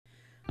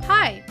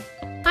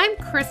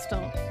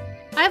Krystle.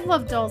 I've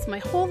loved dolls my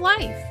whole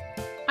life.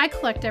 I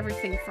collect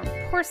everything from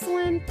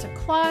porcelain to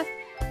cloth,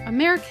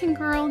 American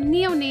Girl,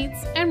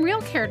 neonates, and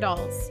real care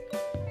dolls.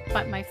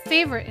 But my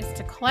favorite is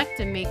to collect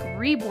and make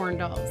Reborn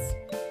dolls.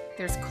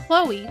 There's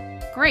Chloe,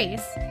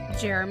 Grace,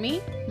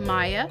 Jeremy,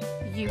 Maya,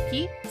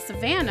 Yuki,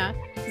 Savannah,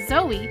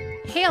 Zoe,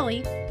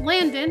 Haley,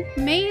 Landon,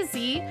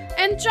 Maisie,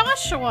 and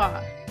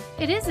Joshua.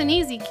 It isn't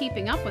easy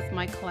keeping up with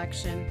my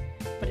collection,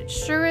 but it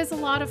sure is a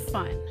lot of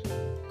fun.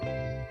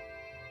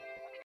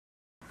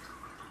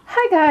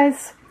 Hi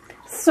guys,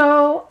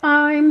 so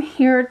I'm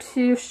here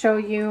to show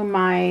you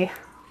my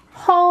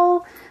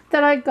haul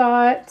that I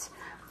got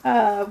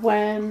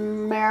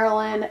when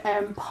Marilyn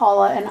and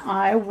Paula and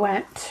I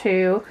went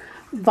to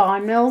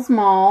Vaughan Mills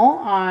Mall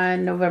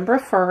on November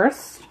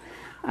 1st.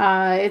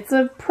 It's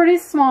a pretty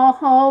small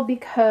haul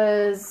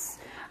because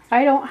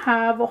I don't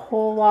have a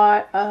whole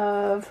lot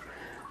of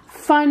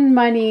fun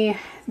money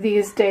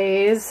these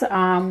days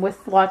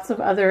with lots of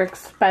other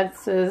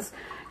expenses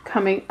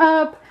coming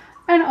up,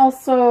 and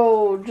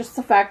also just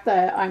the fact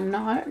that I'm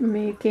not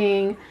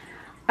making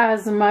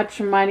as much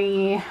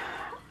money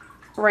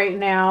right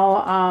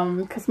now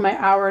because my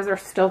hours are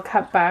still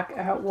cut back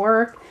at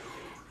work.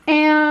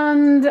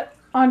 And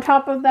on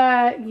top of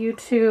that,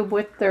 YouTube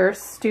with their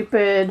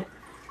stupid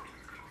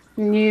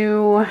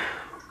new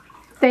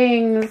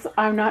things,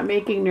 I'm not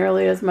making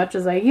nearly as much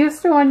as I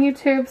used to on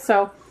YouTube.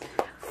 So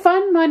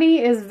fun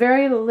money is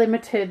very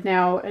limited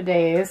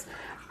nowadays.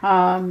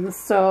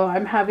 So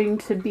I'm having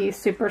to be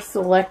super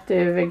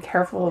selective and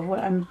careful of what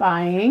I'm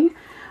buying.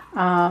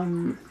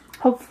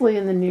 Hopefully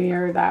in the new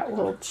year that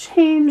will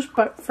change,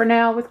 but for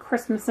now with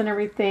Christmas and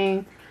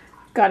everything,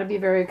 got to be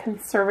very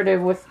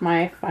conservative with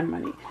my fun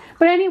money.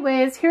 But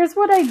anyways, here's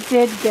what I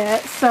did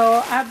get.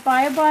 So at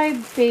Bye Bye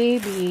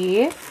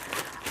Baby,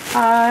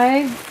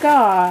 I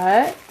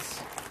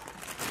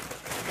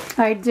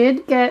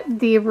did get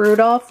the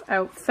Rudolph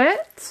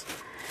outfit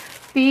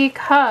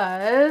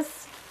because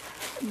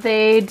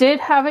they did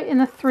have it in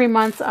the 3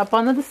 months up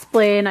on the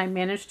display, and I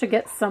managed to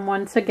get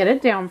someone to get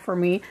it down for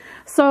me.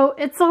 So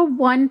it's a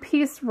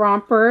one-piece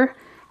romper.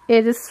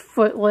 It is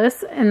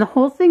footless, and the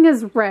whole thing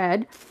is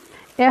red.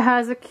 It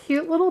has a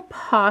cute little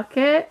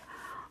pocket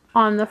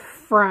on the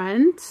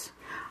front.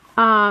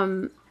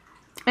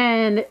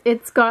 And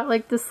it's got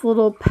like this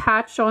little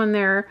patch on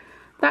there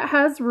that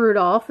has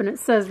Rudolph, and it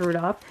says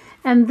Rudolph.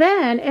 And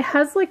then it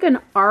has like an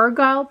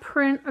argyle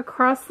print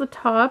across the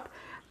top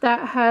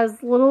that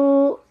has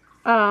little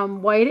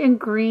white and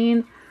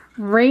green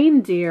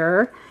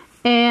reindeer,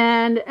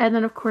 and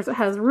then of course it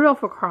has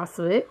Rudolph across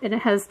it, and it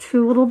has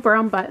two little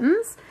brown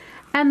buttons,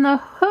 and the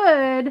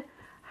hood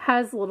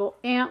has little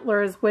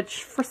antlers,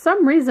 which for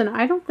some reason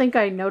I don't think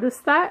I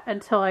noticed that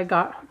until I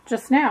got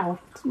just now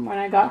when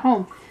I got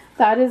home.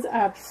 That is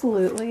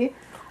absolutely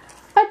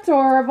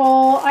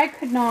adorable. I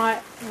could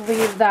not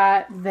leave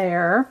that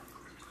there.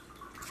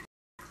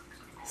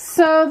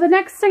 So the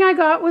next thing I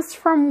got was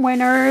from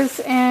Winners,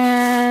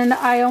 and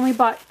I only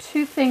bought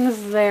two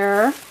things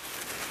there.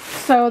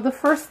 So the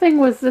first thing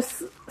was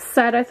this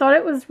set. I thought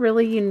it was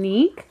really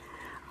unique.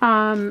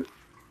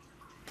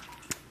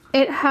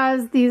 It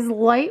has these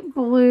light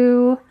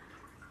blue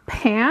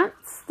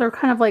pants. They're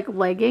kind of like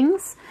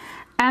leggings.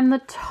 And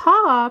the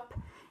top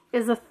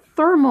is a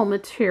thermal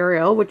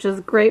material, which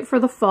is great for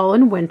the fall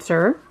and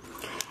winter.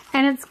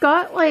 And it's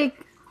got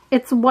like,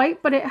 it's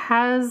white, but it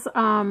has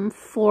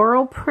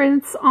floral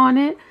prints on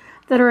it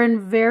that are in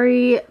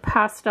very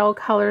pastel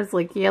colors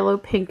like yellow,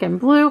 pink, and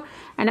blue.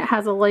 And it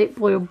has a light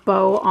blue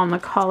bow on the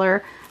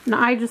collar. And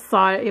I just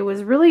thought it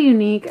was really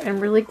unique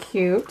and really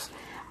cute.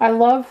 I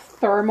love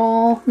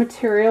thermal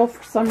material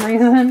for some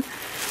reason.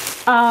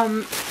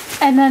 And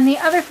then the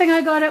other thing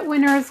I got at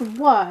Winners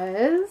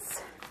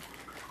was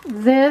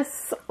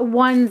this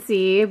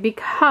onesie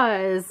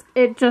because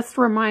it just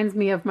reminds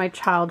me of my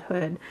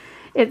childhood.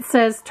 It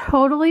says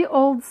totally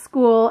old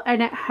school,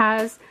 and it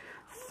has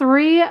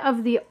 3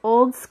 of the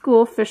old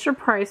school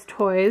Fisher-Price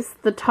toys.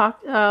 The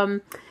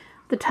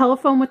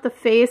telephone with the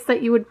face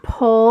that you would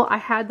pull, I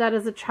had that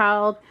as a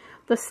child.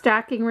 The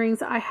stacking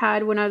rings I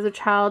had when I was a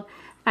child.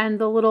 And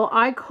the little,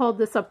 I called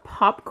this a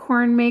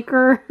popcorn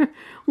maker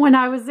when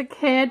I was a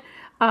kid.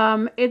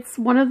 It's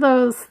one of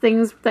those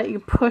things that you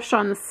push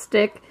on the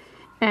stick,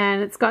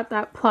 and it's got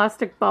that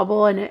plastic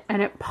bubble, and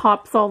it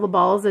pops all the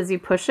balls as you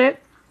push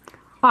it.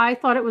 I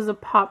thought it was a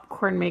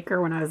popcorn maker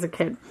when I was a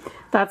kid.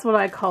 That's what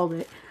I called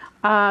it.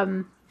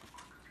 And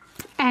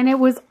it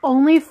was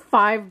only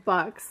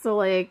 $5. So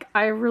like,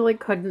 I really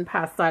couldn't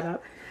pass that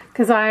up.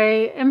 Because I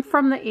am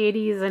from the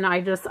 80s, and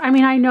I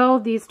mean, I know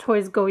these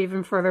toys go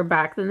even further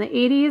back than the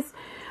 80s.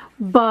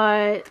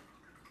 But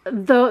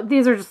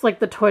these are just like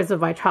the toys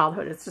of my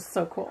childhood. It's just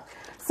so cool.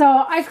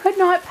 So I could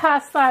not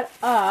pass that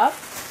up.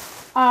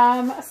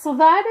 So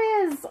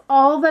that is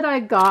all that I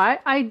got.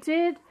 I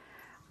did...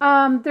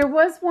 there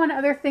was one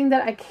other thing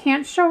that I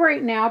can't show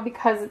right now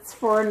because it's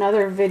for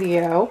another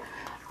video.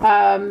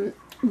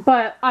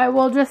 But I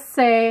will just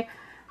say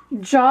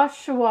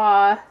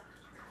Joshua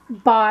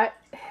bought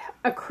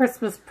a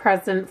Christmas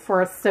present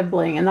for a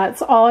sibling, and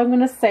that's all I'm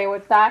going to say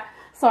with that.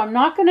 So I'm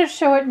not going to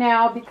show it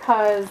now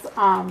because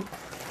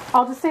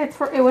I'll just say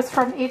it was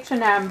from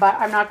H&M, but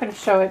I'm not going to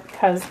show it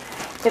because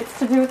it's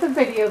to do with a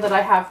video that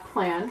I have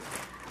planned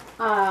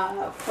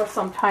for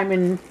sometime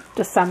in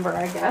December,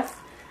 I guess.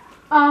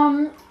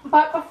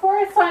 But before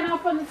I sign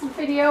off on this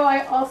video,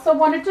 I also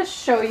wanted to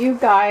show you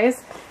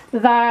guys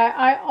that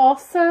I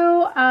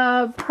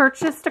also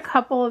purchased a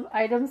couple of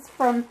items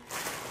from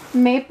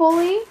Maple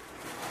Leaf.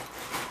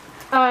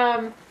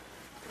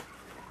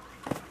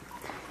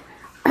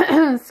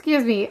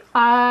 Excuse me.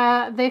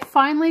 They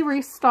finally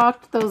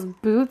restocked those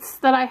boots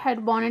that I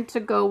had wanted to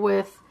go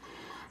with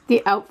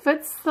the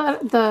outfits,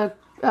 the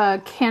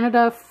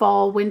Canada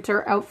fall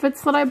winter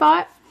outfits that I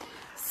bought.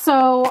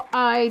 So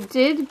I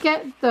did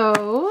get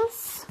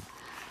those.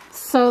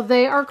 So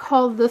they are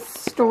called the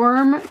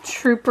Storm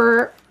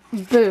Trooper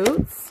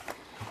boots.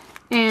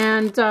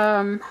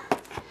 And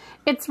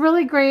it's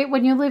really great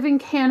when you live in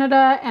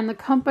Canada and the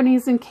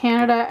company's in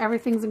Canada,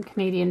 everything's in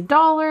Canadian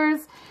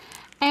dollars.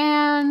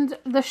 And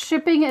the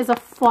shipping is a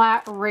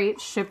flat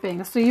rate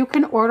shipping. So you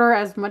can order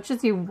as much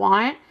as you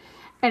want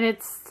and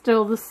it's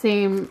still the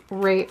same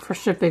rate for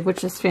shipping,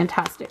 which is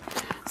fantastic.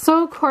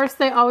 So of course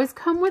they always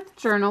come with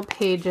journal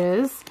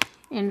pages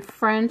in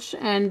French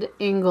and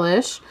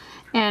English.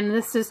 And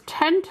this is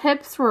 10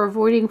 tips for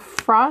avoiding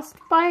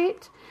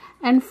frostbite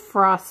and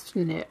frost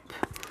nip.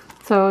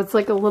 So it's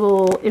like a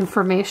little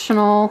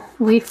informational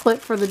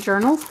leaflet for the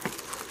journals.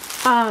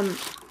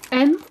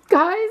 And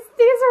guys,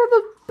 these are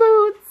the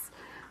boots.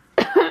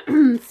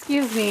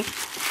 Excuse me.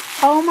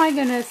 Oh my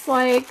goodness,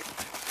 like,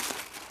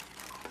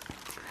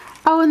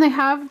 oh, and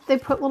they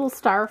put little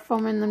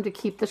styrofoam in them to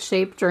keep the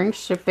shape during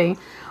shipping.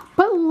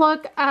 But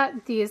look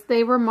at these.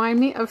 They remind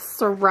me of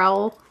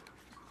Sorel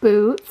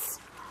boots.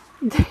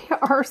 They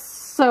are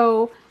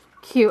so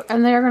cute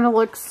and they're going to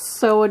look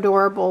so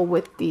adorable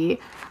with the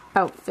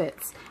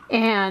outfits.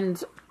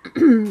 And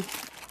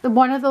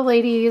one of the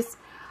ladies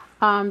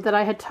that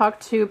I had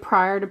talked to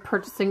prior to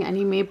purchasing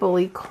any Maple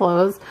Leaf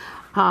clothes,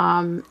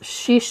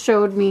 she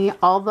showed me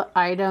all the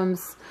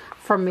items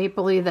from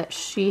Maple Leaf that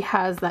she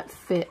has that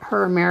fit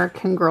her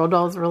American Girl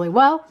dolls really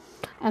well.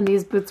 And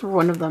these boots were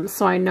one of them.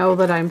 So I know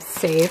that I'm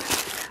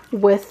safe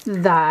with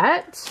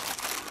that.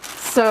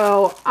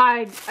 So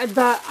I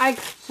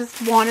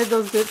just wanted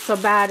those boots so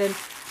bad. And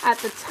at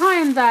the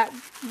time that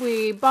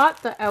we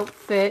bought the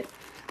outfit,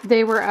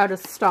 they were out of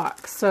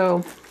stock.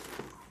 So,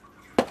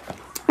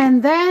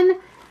 and then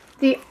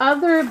the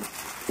other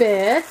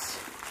bit,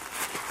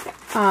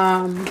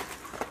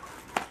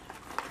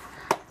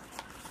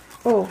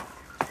 oh,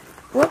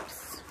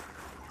 whoops.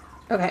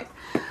 Okay.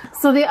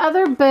 So the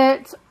other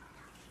bit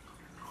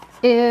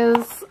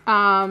is,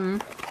 wow,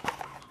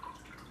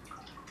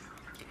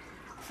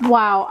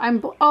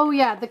 oh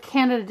yeah, the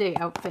Canada Day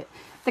outfit.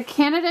 The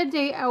Canada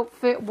Day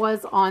outfit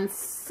was on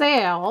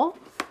sale.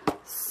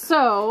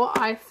 So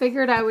I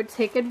figured I would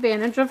take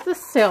advantage of the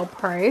sale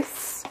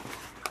price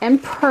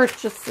and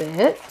purchase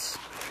it.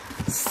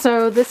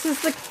 So this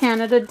is the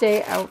Canada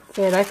Day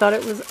outfit. I thought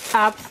it was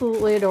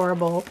absolutely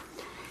adorable.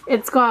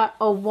 It's got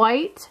a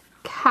white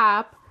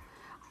cap.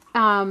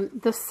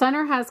 The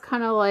center has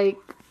kind of like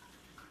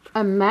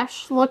a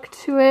mesh look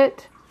to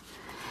it.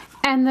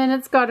 And then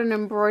it's got an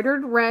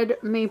embroidered red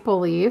maple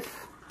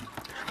leaf.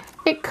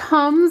 It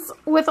comes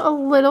with a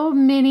little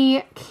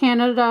mini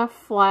Canada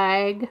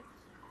flag.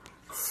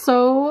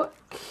 So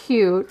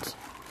cute.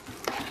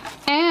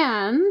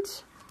 And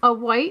a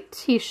white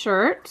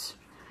t-shirt.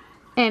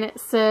 And it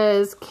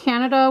says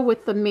Canada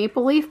with the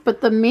maple leaf. But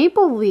the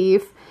maple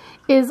leaf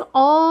is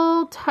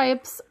all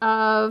types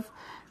of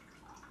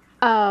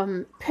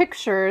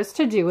pictures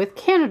to do with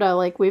Canada.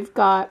 Like we've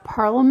got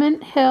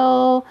Parliament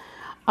Hill,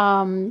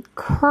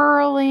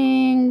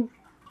 curling,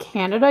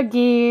 Canada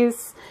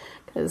geese,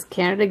 because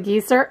Canada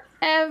geese are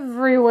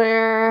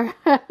everywhere.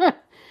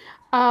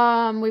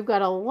 We've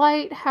got a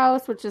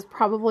lighthouse, which is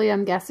probably,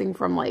 I'm guessing,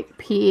 from like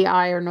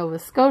PEI or Nova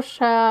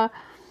Scotia.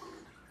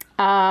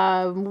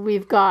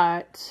 We've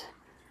got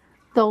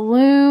the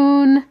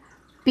loon,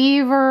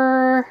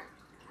 beaver.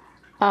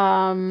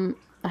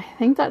 I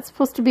think that's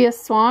supposed to be a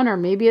swan, or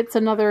maybe it's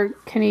another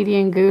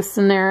Canadian goose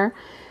in there.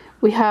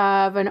 We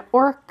have an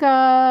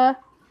orca.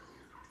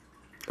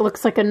 It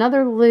looks like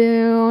another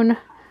loon.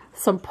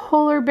 Some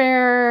polar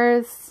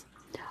bears.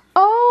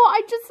 Oh,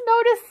 I just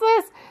noticed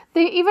this.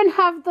 They even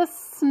have the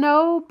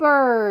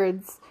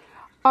snowbirds.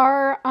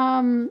 Our,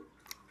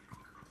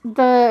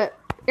 the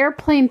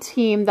airplane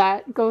team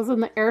that goes in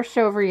the air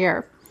show every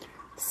year.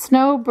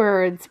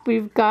 Snowbirds.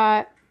 We've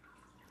got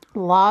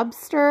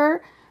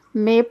lobster,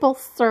 maple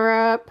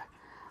syrup,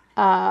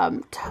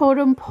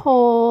 totem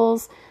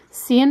poles,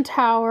 CN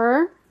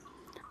Tower.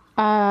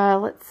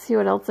 Let's see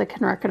what else I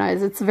can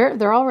recognize.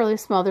 They're all really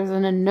small. There's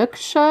an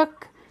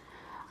Inukshuk,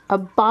 a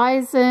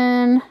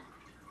bison.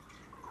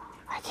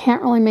 I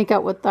can't really make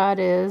out what that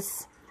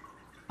is.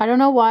 I don't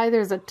know why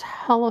there's a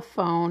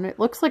telephone. It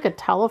looks like a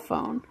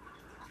telephone.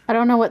 I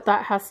don't know what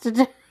that has to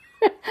do.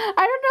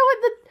 I don't know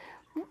what the...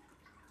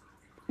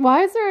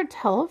 Why is there a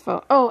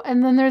telephone? Oh,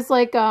 and then there's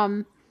like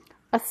a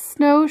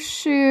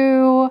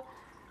snowshoe.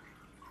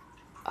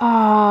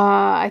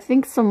 I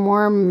think some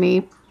more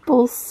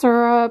maple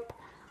syrup.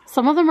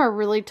 Some of them are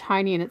really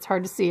tiny and it's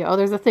hard to see. Oh,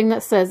 there's a thing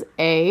that says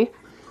A.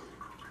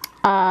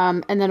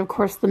 And then of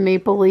course the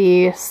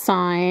maple-y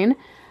sign.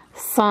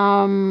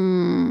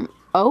 Some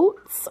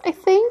oats, I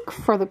think,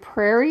 for the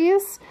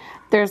prairies.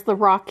 There's the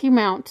Rocky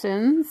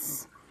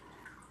Mountains.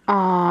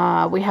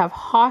 We have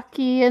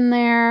hockey in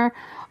there.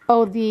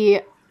 Oh,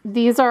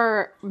 these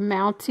are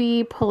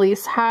Mountie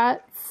police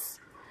hats.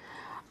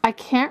 I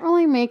can't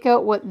really make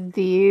out what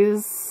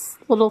these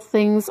little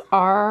things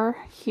are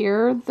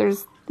here.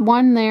 There's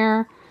one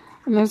there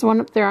and there's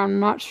one up there. I'm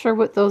not sure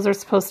what those are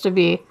supposed to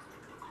be.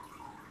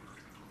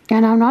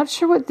 And I'm not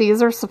sure what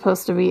these are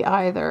supposed to be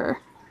either.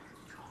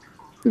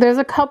 There's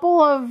a couple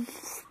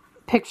of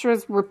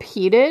pictures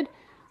repeated,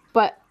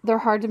 but they're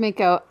hard to make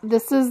out.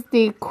 This is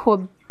the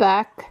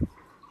Quebec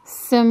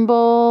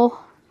symbol.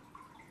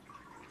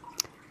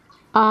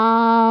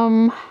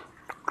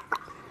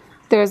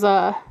 There's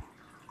a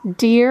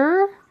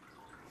deer.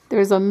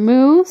 There's a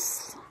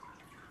moose.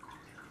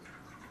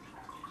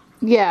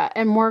 Yeah,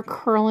 and more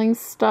curling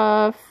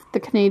stuff. The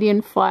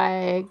Canadian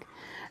flag.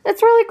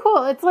 It's really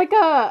cool. It's like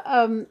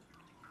a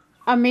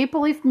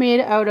maple leaf made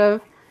out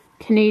of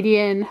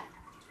Canadian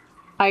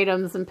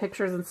items and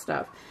pictures and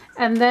stuff.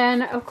 And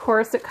then, of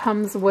course, it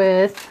comes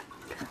with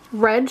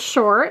red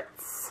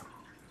shorts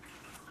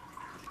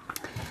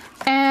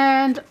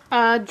and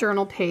a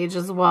journal page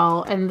as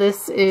well. And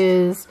this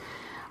is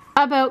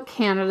about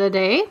Canada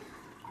Day.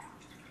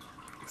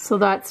 So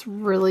that's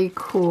really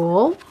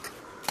cool.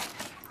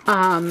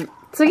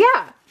 So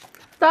yeah,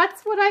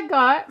 that's what I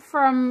got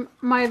from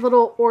my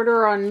little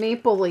order on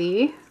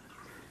Mapley.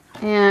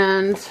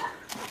 And,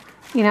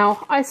 you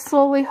know, I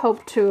slowly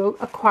hope to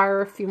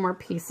acquire a few more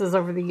pieces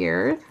over the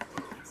years.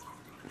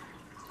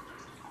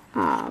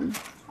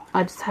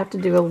 I just have to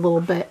do a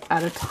little bit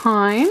at a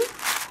time.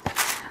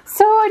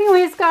 So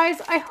anyways, guys,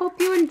 I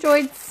hope you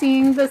enjoyed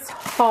seeing this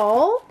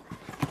haul.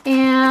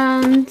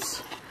 And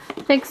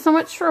thanks so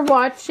much for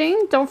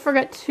watching. Don't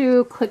forget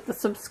to click the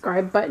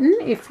subscribe button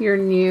if you're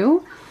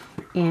new.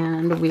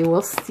 And we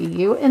will see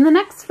you in the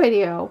next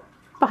video.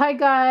 Bye,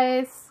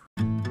 guys.